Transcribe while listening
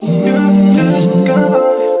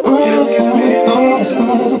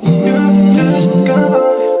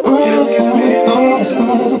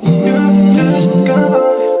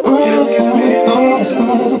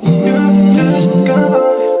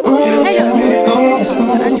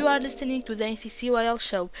listening to the NCCYL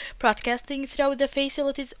Show, broadcasting through the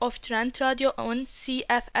facilities of Trent Radio on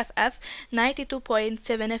CFFF 92.7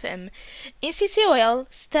 FM. NCCYL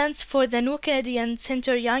stands for the New Canadian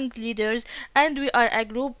Centre Young Leaders, and we are a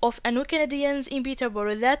group of New Canadians in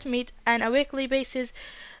Peterborough that meet on a weekly basis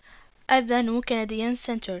at the New Canadian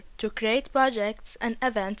Centre to create projects and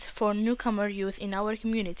events for newcomer youth in our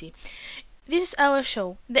community. This is our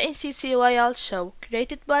show, the NCCYL Show,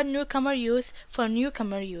 created by newcomer youth for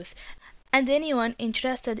newcomer youth, and anyone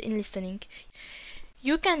interested in listening.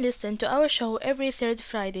 You can listen to our show every third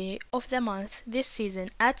Friday of the month this season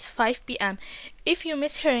at 5 p.m. If you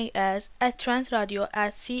miss hearing us at Trent Radio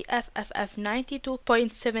at CFFF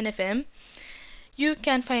 92.7 FM, you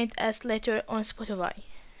can find us later on Spotify.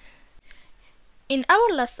 In our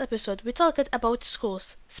last episode, we talked about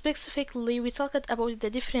schools. Specifically, we talked about the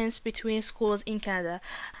difference between schools in Canada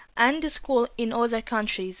and the school in other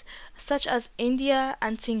countries, such as India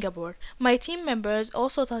and Singapore. My team members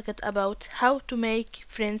also talked about how to make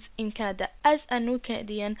friends in Canada as a new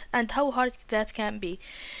Canadian and how hard that can be.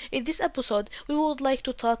 In this episode, we would like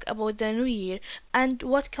to talk about the New Year and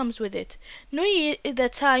what comes with it. New Year is the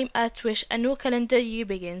time at which a new calendar year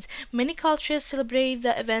begins. Many cultures celebrate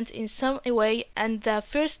the event in some way, and the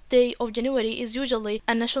first day of January is usually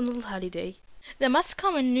a national holiday. The most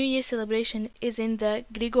common New Year celebration is in the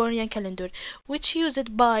Gregorian calendar, which is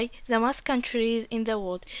used by the most countries in the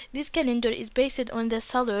world. This calendar is based on the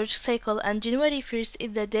solar cycle, and January 1st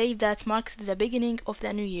is the day that marks the beginning of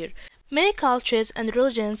the new year. Many cultures and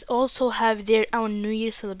religions also have their own New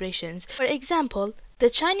Year celebrations. For example, the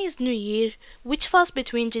Chinese New Year, which falls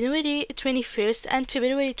between January 21st and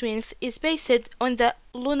February 20th, is based on the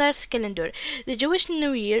lunar calendar. The Jewish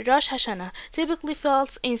New Year, Rosh Hashanah, typically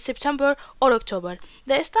falls in September or October.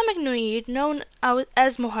 The Islamic New Year, known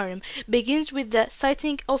as Muharram, begins with the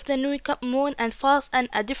sighting of the new moon and falls on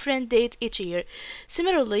a different date each year.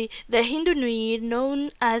 Similarly, the Hindu New Year, known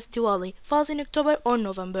as Diwali, falls in October or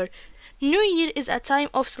November. New Year is a time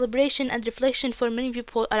of celebration and reflection for many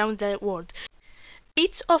people around the world.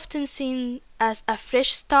 It's often seen as a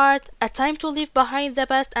fresh start, a time to leave behind the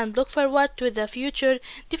past and look forward to the future.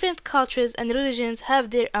 Different cultures and religions have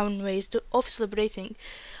their own ways of celebrating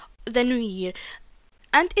the New Year,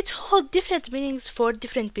 and it holds different meanings for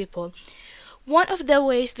different people. One of the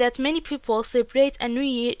ways that many people celebrate a New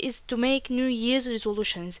Year is to make New Year's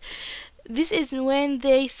resolutions. This is when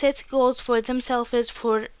they set goals for themselves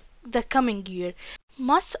for the coming year.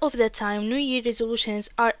 Most of the time, New Year resolutions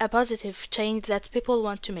are a positive change that people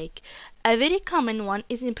want to make. A very common one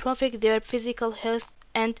is improving their physical health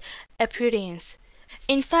and appearance.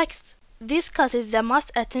 In fact, this causes the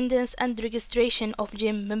most attendance and registration of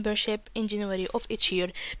gym membership in January of each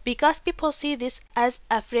year because people see this as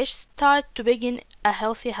a fresh start to begin a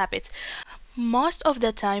healthy habit. Most of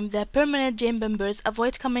the time, the permanent gym members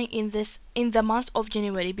avoid coming in the month of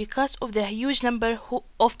January because of the huge number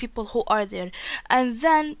of people who are there, and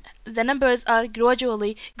then the numbers are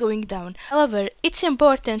gradually going down. However, it's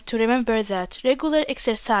important to remember that regular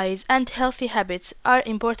exercise and healthy habits are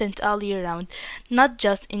important all year round, not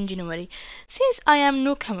just in January. Since I am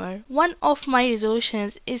newcomer, one of my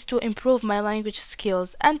resolutions is to improve my language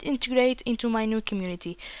skills and integrate into my new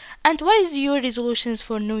community. And what is your resolutions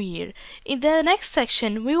for New Year? In the next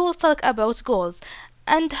section, we will talk about goals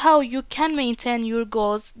and how you can maintain your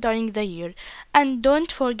goals during the year. And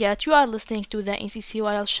don't forget, you are listening to the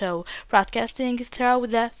NCCYL Show, broadcasting through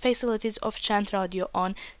the facilities of Trent Radio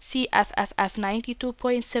on CFFF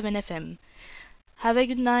 92.7 FM. Have a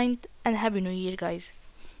good night and Happy New Year, guys.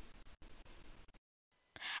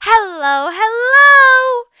 Hello!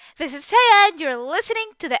 This is Sayed. You're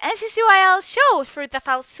listening to the NCCYL Show through the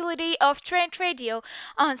facility of Trent Radio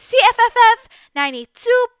on CFFF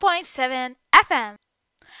 92.7 FM.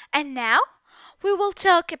 And now, we will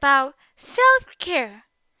talk about self-care.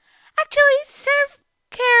 Actually,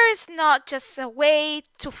 self-care is not just a way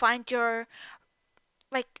to find the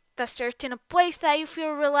certain place that you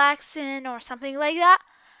feel relaxed in or something like that.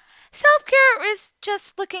 Self-care is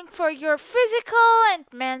just looking for your physical and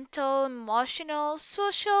mental, emotional,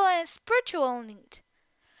 social, and spiritual need.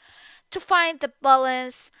 To find the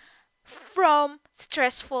balance from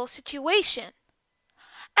stressful situation.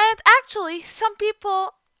 And actually, some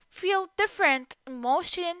people feel different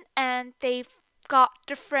emotion and they've got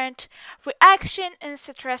different reaction in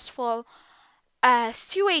stressful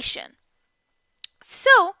situation.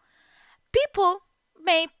 So, people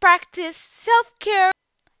may practice self-care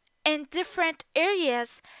in different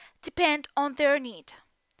areas depend on their need.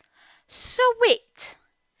 So wait,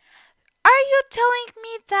 are you telling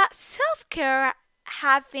me that self-care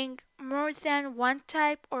having more than one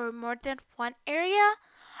type or more than one area?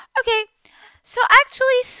 Okay, so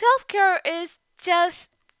actually, self care is just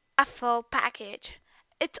a full package.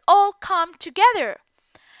 It's all come together.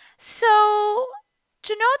 So,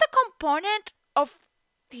 to know the component of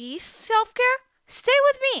these self care, stay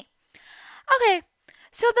with me. Okay,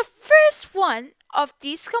 so the first one of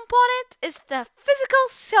these components is the physical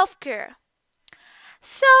self care.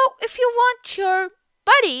 So, if you want your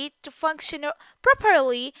body to function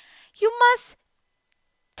properly, you must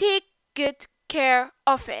take good care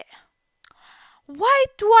of it. Why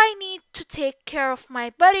do I need to take care of my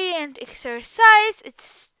body and exercise?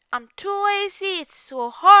 I'm too lazy, it's so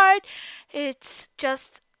hard, it's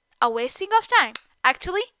just a wasting of time.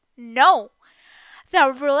 Actually, no.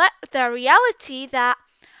 The reality that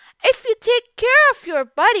if you take care of your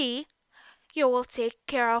body, you will take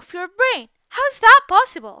care of your brain. How is that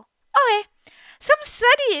possible? Okay, some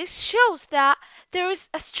studies shows that there is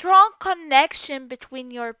a strong connection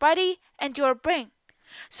between your body and your brain.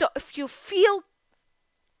 So if you feel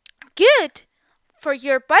good for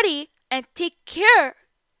your body and take care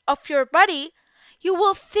of your body, you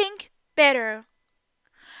will think better.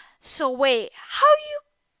 So wait, how you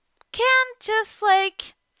can just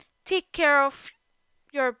like take care of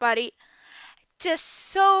your body? Just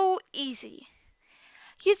so easy.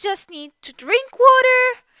 You just need to drink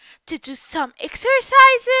water, to do some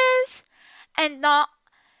exercises, and not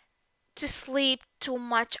to sleep too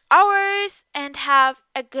much hours and have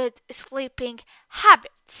a good sleeping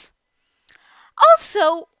habits.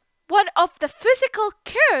 Also, one of the physical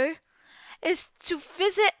care is to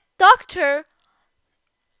visit doctor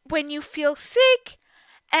when you feel sick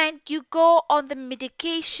and you go on the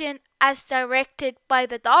medication as directed by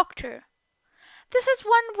the doctor. This is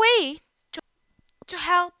one way to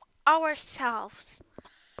help ourselves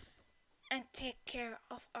and take care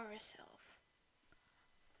of ourselves.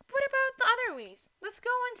 What about the other ways? Let's go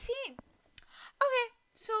and see. Okay,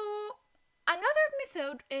 so another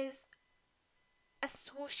method is a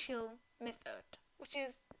social method, which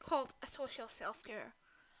is called a social self-care.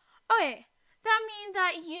 Okay, that means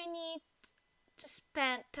that you need to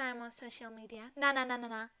spend time on social media. Nah.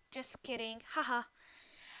 Just kidding. Haha.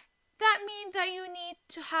 That means that you need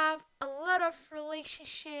to have a lot of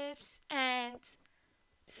relationships and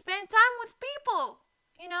spend time with people.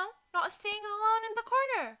 Not staying alone in the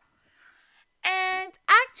corner. And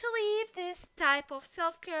actually, this type of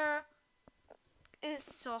self care is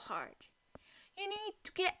so hard. You need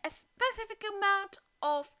to get a specific amount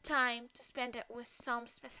of time to spend it with some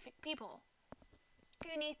specific people.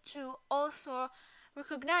 You need to also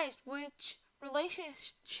recognize which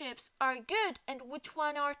relationships are good and which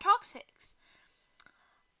one are toxic.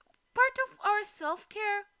 Part of our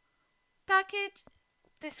self-care package,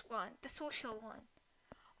 this one, the social one.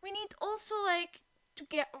 We need also to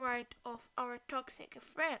get rid of our toxic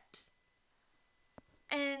friends.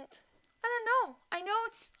 And I don't know. I know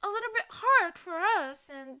it's a little bit hard for us,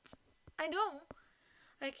 and I know.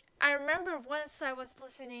 I remember once I was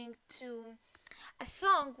listening to a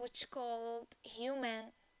song which called Human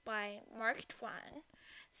by Mark Twain.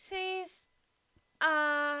 Says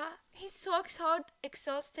he's so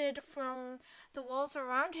exhausted from the walls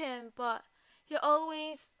around him, but he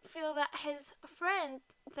always feel that his friend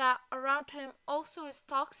that around him also is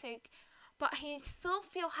toxic, but he still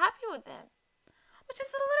feel happy with them, which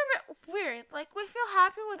is a little bit weird. Like, we feel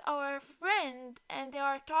happy with our friend and they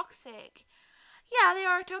are toxic. Yeah, they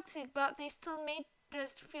are toxic, but they still made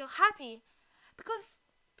us feel happy. Because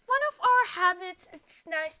one of our habits, it's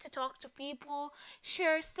nice to talk to people,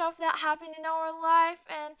 share stuff that happened in our life,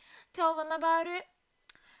 and tell them about it.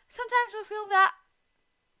 Sometimes we feel that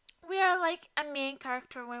we are like a main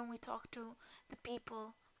character when we talk to the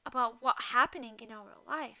people about what happening in our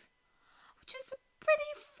life, which is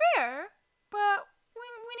pretty fair, but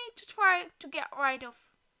we need to try to get rid of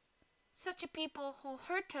such a people who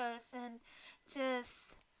hurt us and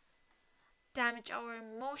just damage our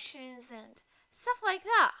emotions and stuff like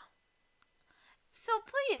that. So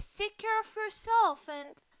please take care of yourself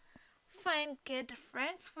and find good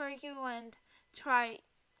friends for you and try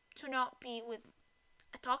to not be with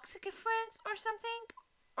a toxic friend or something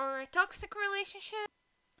or a toxic relationship.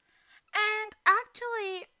 And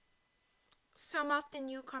actually, some of the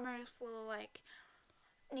newcomers will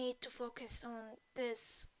need to focus on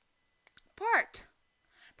this part,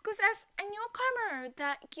 because as a newcomer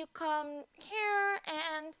that you come here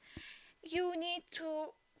and you need to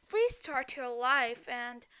restart your life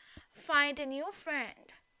and find a new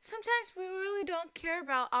friend. Sometimes we really don't care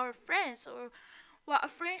about our friends or what a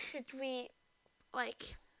friend should we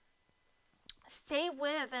like stay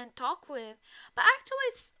with and talk with. But actually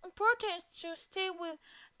it's important to stay with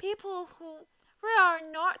people who really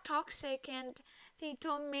are not toxic, and they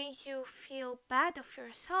don't make you feel bad of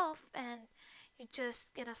yourself, and you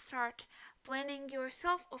just gonna start blaming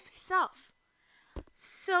yourself of self.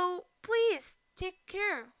 So please take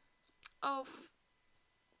care of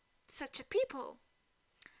such a people.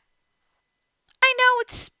 I know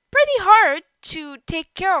it's pretty hard to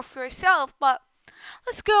take care of yourself, but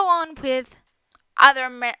let's go on with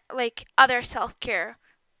other self-care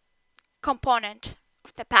component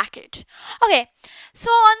of the package. Okay, so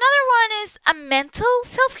another one is a mental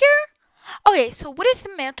self-care. Okay, so what is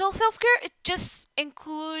the mental self-care? It just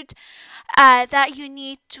include that you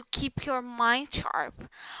need to keep your mind sharp.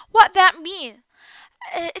 What that mean?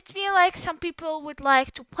 It means like some people would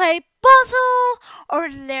like to play puzzle or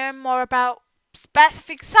learn more about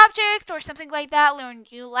specific subject or something like that, learn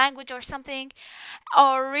new language or something,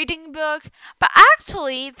 or reading book. But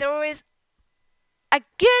actually, there is a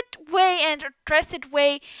good way and a trusted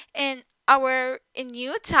way in our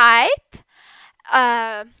new type.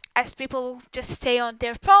 As people just stay on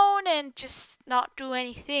their phone and just not do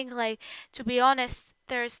anything. Like, to be honest,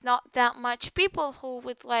 there's not that much people who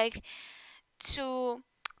would like to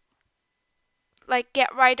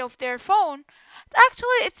get rid of their phone.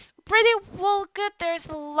 Actually, it's pretty well good. There's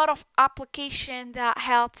a lot of application that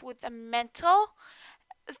help with the mental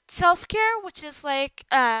self-care, which is like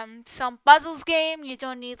some puzzles game. You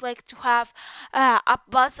don't need like to have a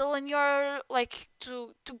puzzle in your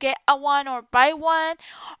to get a one or buy one,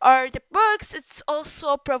 or the books. It's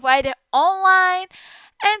also provided online,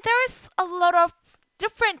 and there's a lot of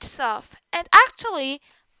different stuff. And actually,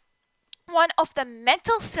 one of the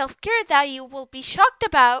mental self-care that you will be shocked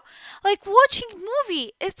about, like watching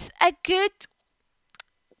movie. It's a good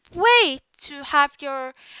way to have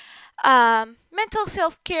your mental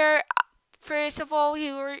self-care. First of all,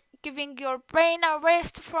 you're giving your brain a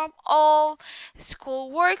rest from all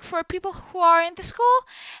school work for people who are in the school,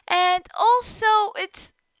 and also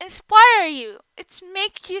it's inspire you. It's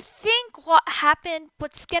make you think what happened,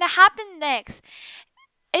 what's gonna happen next.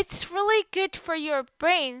 It's really good for your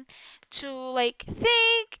brain to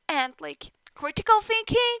think and critical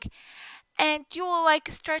thinking, and you will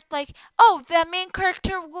start oh, the main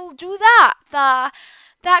character will do that,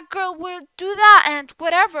 that girl will do that, and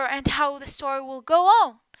whatever, and how the story will go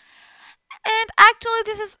on. And actually,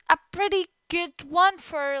 this is a pretty good one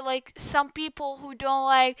for some people who don't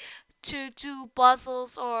like to do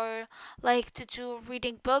puzzles or to do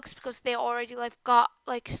reading books, because they already got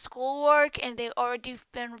schoolwork, and they already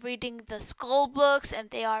been reading the school books and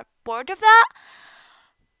they are bored of that.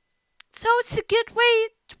 So it's a good way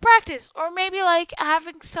to practice, or maybe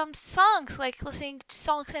having some songs, listening to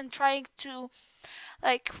songs and trying to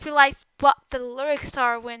realize what the lyrics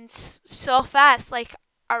are when it's so fast, like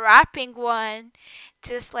a rapping one,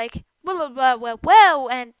 just blah blah blah blah,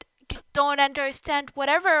 and you don't understand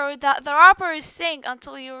whatever that the rapper is saying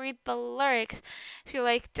until you read the lyrics. If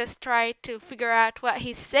you just try to figure out what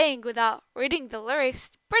he's saying without reading the lyrics,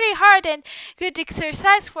 it's pretty hard, and good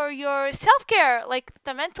exercise for your self-care, like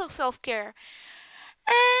the mental self-care.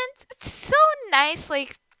 And it's so nice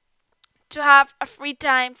to have a free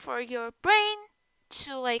time for your brain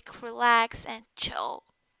to relax and chill.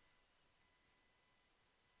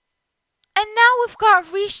 And now we've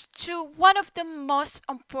got reached to one of the most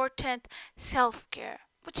important self-care,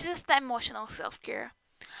 which is the emotional self-care.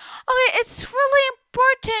 Okay, it's really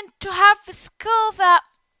important to have a skill that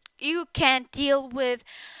you can deal with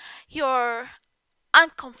your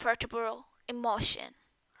uncomfortable emotion,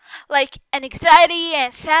 like anxiety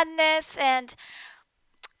and sadness, and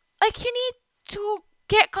you need to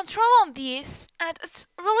get control on these, and it's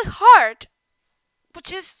really hard,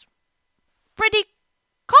 which is pretty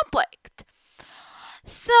complex.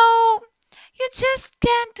 So you just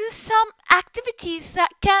can do some activities that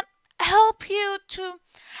can help you to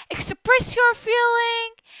express your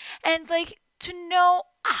feeling, and to know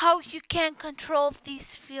how you can control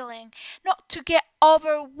this feeling, not to get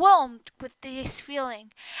overwhelmed with this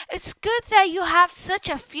feeling. It's good that you have such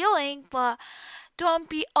a feeling, but don't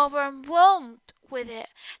be overwhelmed with it.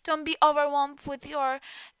 Don't be overwhelmed with your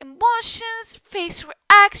emotions, face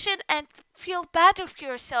reaction, and feel bad of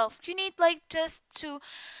yourself. You need just to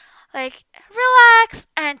relax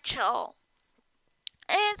and chill.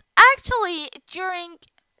 And actually, during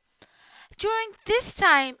this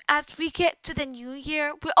time, as we get to the new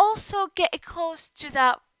year, we also get close to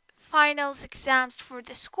the finals exams for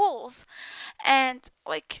the schools, and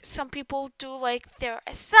some people do their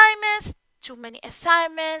assignments, too many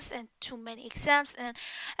assignments and too many exams, and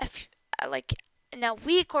if in a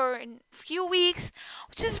week or in a few weeks,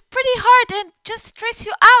 which is pretty hard and just stress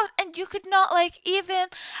you out, and you could not like even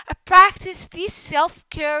practice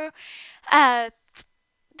uh,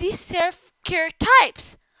 these self-care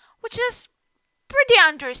types, which is pretty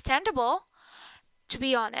understandable, to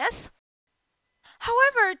be honest.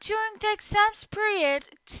 However, during the exams period,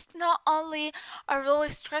 it's not only a really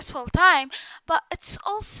stressful time, but it's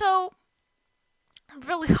also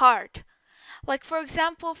really hard. Like, for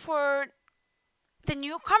example, for the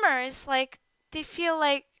newcomers, like, they feel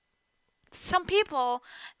like some people,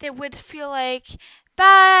 they would feel like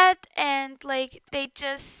bad and like they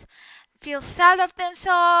just feel sad of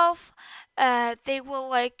themselves. They will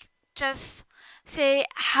like just say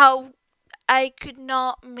how I could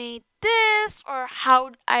not make this, or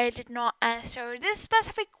how I did not answer this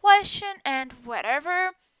specific question, and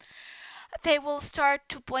whatever. They will start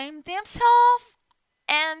to blame themselves,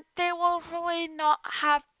 and they will really not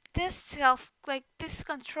have this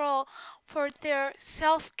control for their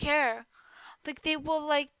self-care. Like they will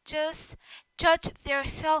like just judge their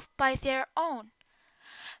self by their own.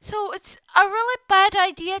 So it's a really bad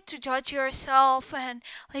idea to judge yourself, and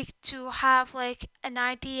like to have like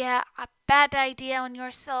a bad idea on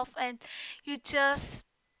yourself, and you just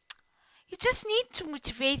you just need to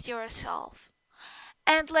motivate yourself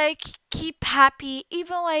and like keep happy,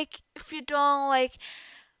 even like if you don't like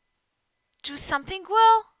do something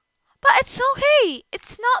well. But it's okay.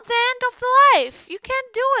 It's not the end of the life. You can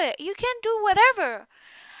do it. You can do whatever.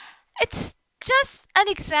 It's just an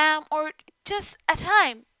exam or just a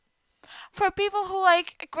time. For people who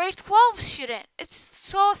like a grade 12 student, it's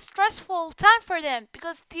so stressful time for them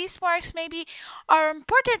because these marks maybe are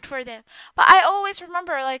important for them. But I always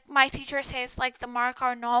remember like my teacher says like the marks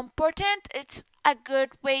are not important. It's a good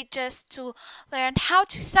way just to learn how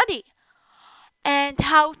to study and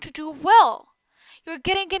how to do well. You're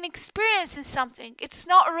getting an experience in something. It's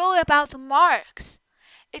not really about the marks.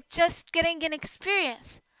 It's just getting an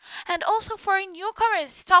experience. And also for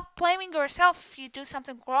newcomers, stop blaming yourself if you do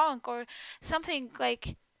something wrong or something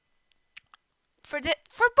like for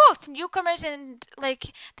both newcomers and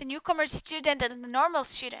like the newcomer student and the normal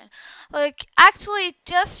student. Like actually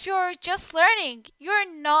you're just learning.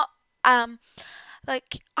 You're not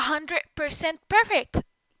like 100% perfect.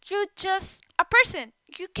 You're just a person.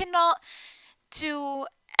 You cannot do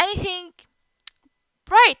anything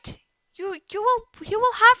right. You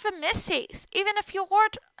will have a mistakes even if you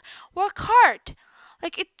work hard.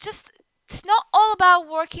 Like it's not all about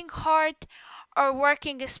working hard or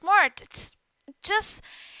working smart. It's just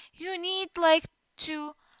you need like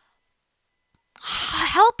to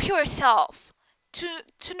help yourself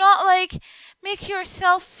to not like make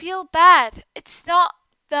yourself feel bad. It's not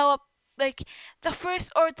the like the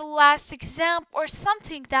first or the last exam or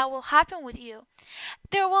something that will happen with you.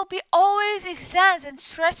 There will be always exams and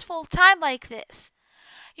stressful time like this.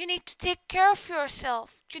 You need to take care of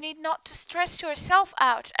yourself. You need not to stress yourself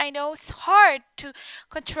out. I know it's hard to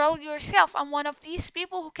control yourself. I'm one of these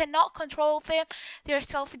people who cannot control their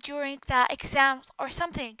self during the exams or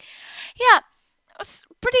something. Yeah, it's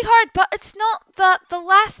pretty hard, but it's not the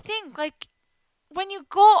last thing. Like when you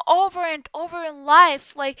go over and over in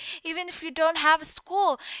life, like even if you don't have a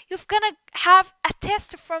school, you're gonna have a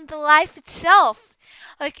test from the life itself.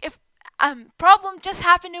 Like if problem just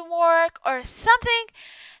happened in work or something,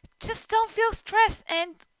 just don't feel stressed,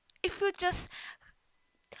 and if you just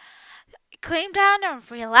calm down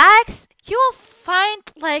and relax, you will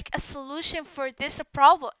find like a solution for this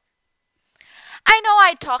problem. I know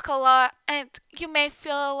I talk a lot and you may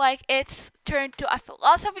feel like it's turned to a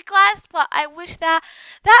philosophy class, but I wish that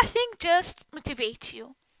thing just motivates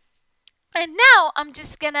you. And now I'm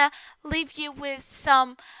just gonna leave you with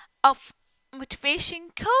some of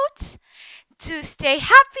motivation quotes to stay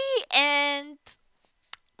happy and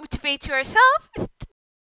motivate yourself.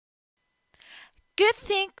 Good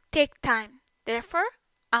things take time. Therefore,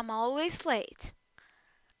 I'm always late.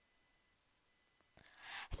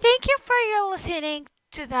 Thank you for your listening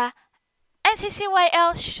to the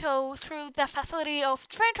NCCYL show through the facility of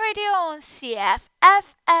Trent Radio on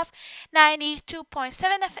CFFF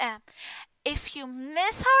 92.7 FM. If you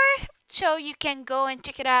miss our show, you can go and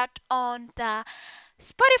check it out on the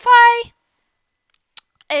Spotify.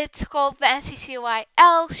 It's called the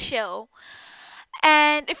NCCYL Show.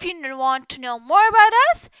 And if you want to know more about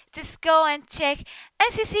us, just go and check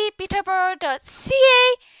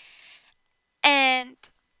nccpeterborough.ca. And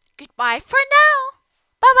goodbye for now.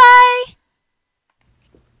 Bye bye.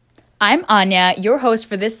 I'm Anya, your host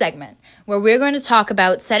for this segment, where we're going to talk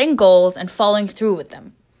about setting goals and following through with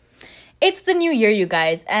them. It's the new year, you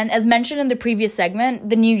guys, and as mentioned in the previous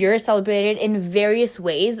segment, the new year is celebrated in various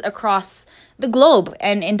ways across the globe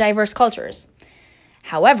and in diverse cultures.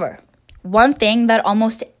 However, one thing that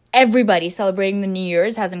almost everybody celebrating the New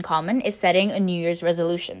Year's has in common is setting a New Year's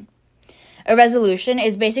resolution. A resolution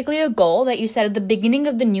is basically a goal that you set at the beginning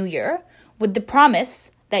of the new year with the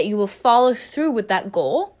promise that you will follow through with that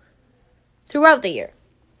goal throughout the year.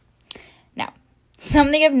 Now,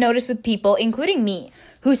 something I've noticed with people, including me,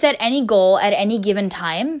 who set any goal at any given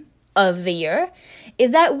time of the year,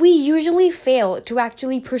 is that we usually fail to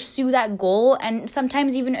actually pursue that goal and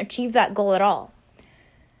sometimes even achieve that goal at all.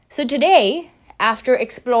 So today, after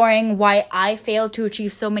exploring why I failed to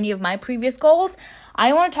achieve so many of my previous goals,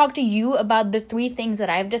 I want to talk to you about the 3 things that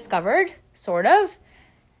I've discovered,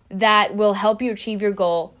 that will help you achieve your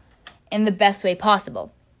goal in the best way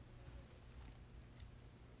possible.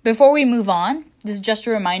 Before we move on, this is just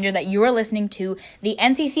a reminder that you are listening to the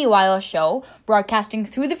NCCYL Show, broadcasting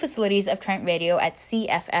through the facilities of Trent Radio at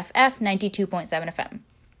CFFF 92.7 FM.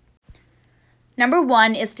 Number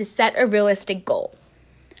 1 is to set a realistic goal.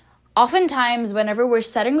 Oftentimes, whenever we're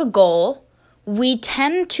setting a goal, we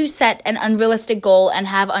tend to set an unrealistic goal and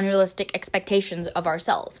have unrealistic expectations of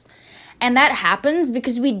ourselves. And that happens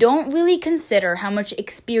because we don't really consider how much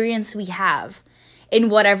experience we have in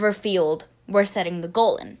whatever field we're setting the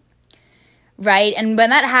goal in. Right? And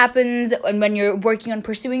when that happens, and when you're working on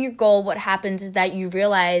pursuing your goal, what happens is that you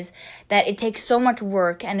realize that it takes so much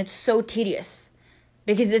work and it's so tedious.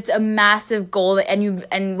 Because it's a massive goal,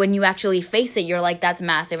 and when you actually face it, you're like, that's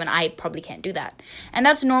massive, and I probably can't do that. And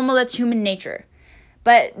that's normal, that's human nature.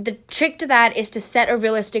 But the trick to that is to set a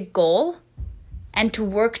realistic goal and to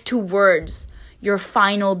work towards your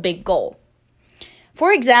final big goal.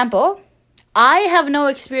 For example, I have no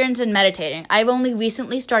experience in meditating. I've only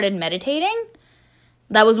recently started meditating.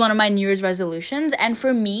 That was one of my New Year's resolutions. And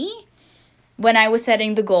for me, when I was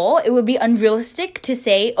setting the goal, it would be unrealistic to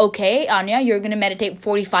say, okay, Anya, you're going to meditate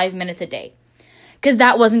 45 minutes a day. Because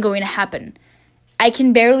that wasn't going to happen. I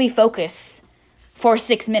can barely focus for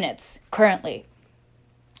 6 minutes currently.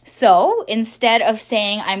 So instead of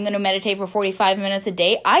saying I'm going to meditate for 45 minutes a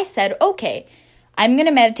day, I said, okay, I'm going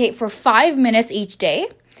to meditate for 5 minutes each day.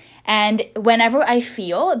 And whenever I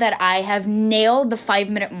feel that I have nailed the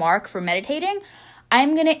 5-minute mark for meditating,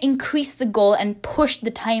 I'm going to increase the goal and push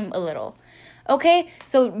the time a little. Okay,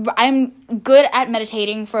 so I'm good at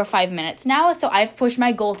meditating for 5 minutes now, so I've pushed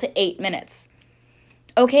my goal to 8 minutes.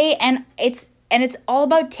 Okay, and it's all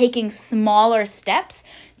about taking smaller steps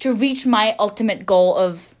to reach my ultimate goal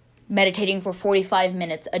of meditating for 45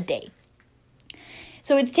 minutes a day.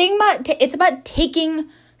 So it's about taking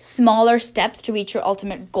smaller steps to reach your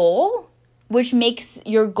ultimate goal, which makes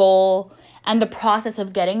your goal and the process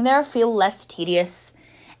of getting there feel less tedious.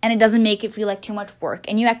 And it doesn't make it feel like too much work.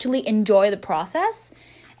 And you actually enjoy the process.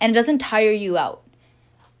 And it doesn't tire you out.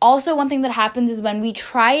 Also, one thing that happens is when we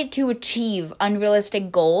try to achieve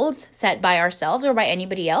unrealistic goals set by ourselves or by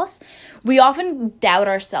anybody else, we often doubt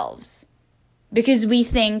ourselves. Because we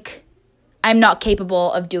think, I'm not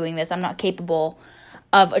capable of doing this. I'm not capable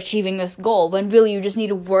of achieving this goal. When really you just need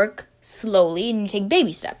to work slowly and you take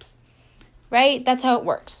baby steps. Right? That's how it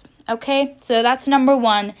works. Okay? So that's number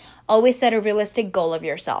 1. Always set a realistic goal of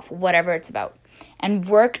yourself, whatever it's about, and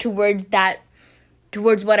work towards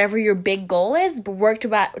whatever your big goal is, but work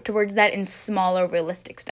towards that in smaller,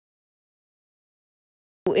 realistic steps.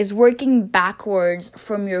 Is working backwards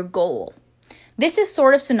from your goal. This is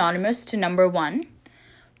sort of synonymous to number 1,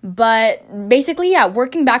 but basically,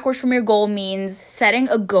 working backwards from your goal means setting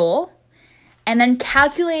a goal and then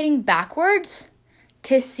calculating backwards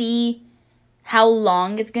to see how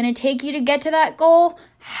long it's going to take you to get to that goal,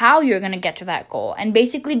 how you're going to get to that goal, and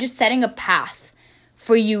basically just setting a path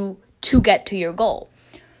for you to get to your goal.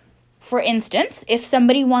 For instance, if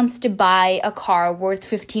somebody wants to buy a car worth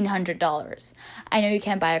 $1,500, I know you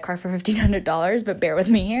can't buy a car for $1,500, but bear with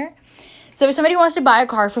me here. So if somebody wants to buy a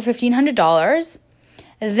car for $1,500,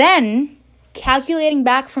 then calculating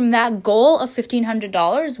back from that goal of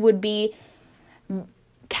 $1,500 would be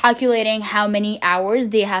calculating how many hours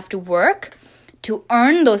they have to work to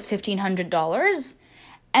earn those $1,500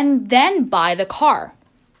 and then buy the car.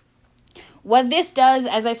 What this does,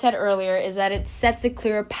 as I said earlier, is that it sets a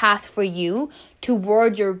clear path for you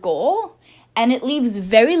toward your goal, and it leaves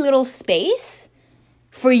very little space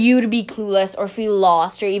for you to be clueless or feel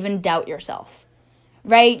lost or even doubt yourself,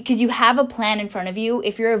 right? Because you have a plan in front of you.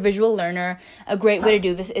 If you're a visual learner, a great way to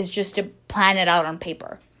do this is just to plan it out on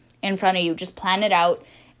paper in front of you. Just plan it out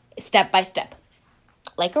step by step,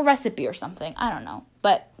 like a recipe or something. I don't know.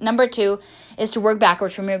 But number 2 is to work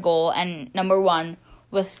backwards from your goal, and number 1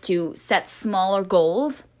 was to set smaller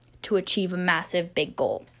goals to achieve a massive big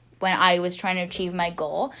goal. When I was trying to achieve my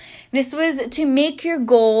goal, this was to make your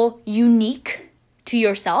goal unique to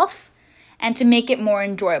yourself and to make it more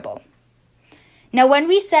enjoyable. Now, when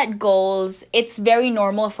we set goals, it's very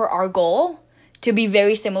normal for our goal to be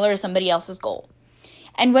very similar to somebody else's goal.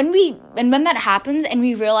 And when that happens and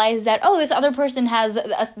we realize that, oh, this other person has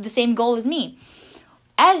the same goal as me,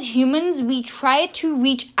 as humans, we try to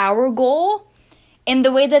reach our goal in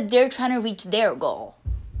the way that they're trying to reach their goal.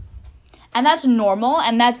 And that's normal,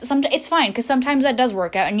 and it's fine, because sometimes that does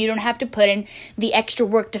work out, and you don't have to put in the extra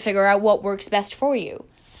work to figure out what works best for you.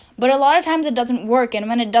 But a lot of times it doesn't work, and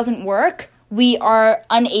when it doesn't work, we are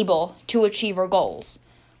unable to achieve our goals.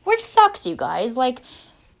 Which sucks, you guys. Like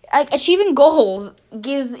achieving goals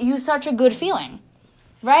gives you such a good feeling,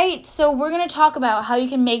 right? So we're going to talk about how you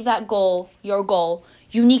can make that goal, your goal,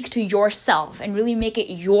 unique to yourself and really make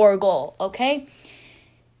it your goal, okay?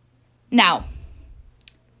 Now,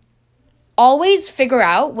 always figure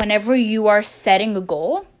out whenever you are setting a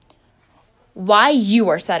goal, why you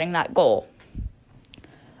are setting that goal.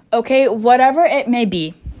 Okay, whatever it may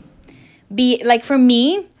be. Like for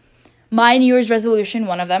me, my New Year's resolution,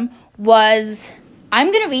 one of them, was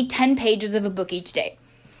I'm going to read 10 pages of a book each day.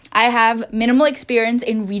 I have minimal experience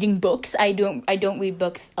in reading books. I don't read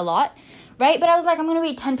books a lot, right? But I was like, I'm going to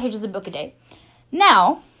read 10 pages of a book a day.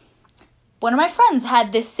 Now, one of my friends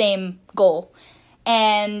had this same goal.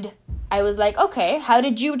 And I was like, okay, how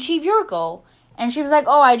did you achieve your goal? And she was like,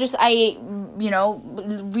 oh, I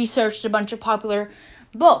researched a bunch of popular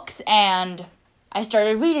books and I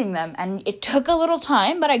started reading them. And it took a little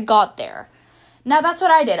time, but I got there. Now, that's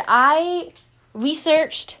what I did. I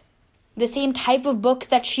researched the same type of books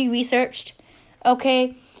that she researched,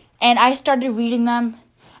 okay? And I started reading them.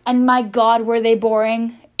 And my God, were they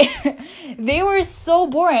boring. They were so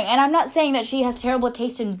boring. And I'm not saying that she has terrible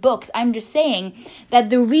taste in books. I'm just saying that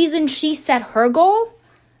the reason she set her goal,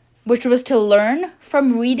 which was to learn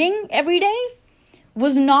from reading every day,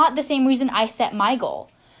 was not the same reason I set my goal.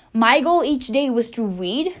 My goal each day was to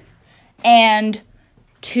read and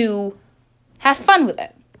to have fun with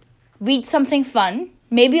it. Read something fun,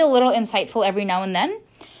 maybe a little insightful every now and then.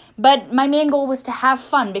 But my main goal was to have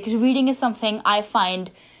fun because reading is something I find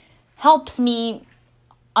helps me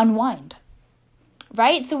unwind,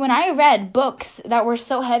 right? So when I read books that were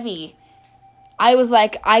so heavy, I was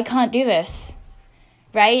like, I can't do this,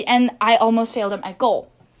 right? And I almost failed at my goal.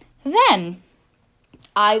 Then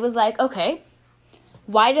I was like, okay,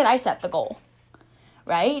 why did I set the goal,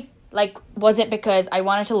 right? Like, was it because I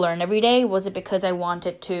wanted to learn every day? Was it because I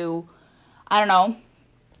wanted to,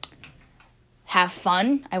 have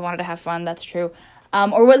fun? I wanted to have fun, that's true.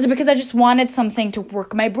 Or was it because I just wanted something to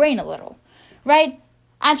work my brain a little, right?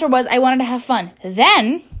 Answer was, I wanted to have fun.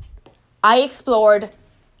 Then I explored,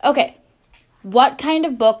 okay, what kind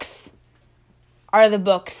of books are the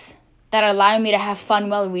books that allow me to have fun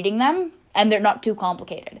while reading them and they're not too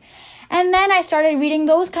complicated? And then I started reading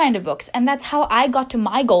those kind of books, and that's how I got to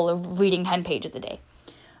my goal of reading 10 pages a day.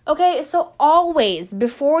 Okay, so always,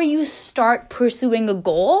 before you start pursuing a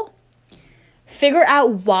goal, figure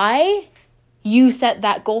out why you set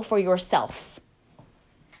that goal for yourself.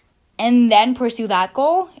 And then pursue that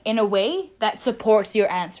goal in a way that supports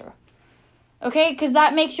your answer. Okay, because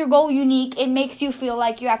that makes your goal unique. It makes you feel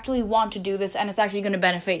like you actually want to do this and it's actually going to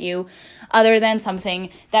benefit you, other than something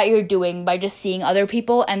that you're doing by just seeing other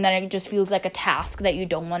people, and then it just feels like a task that you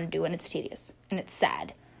don't want to do, and it's tedious and it's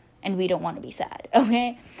sad, and we don't want to be sad.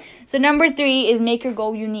 Okay, so number 3 is make your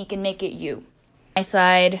goal unique and make it you. My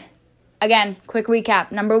side. Again, quick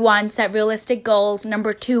recap. Number 1, set realistic goals.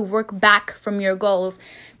 Number 2, work back from your goals.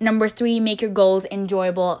 Number 3, make your goals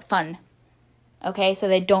enjoyable, fun. Okay, so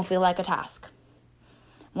they don't feel like a task.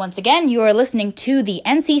 Once again, you are listening to the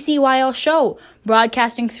NCCYL Show,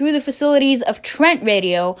 broadcasting through the facilities of Trent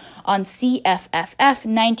Radio on CFFF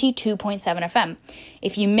 92.7 FM.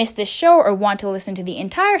 If you missed this show or want to listen to the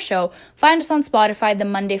entire show, find us on Spotify the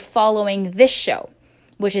Monday following this show,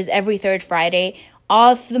 which is every third Friday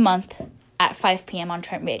of the month at 5 p.m. on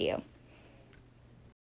Trent Radio.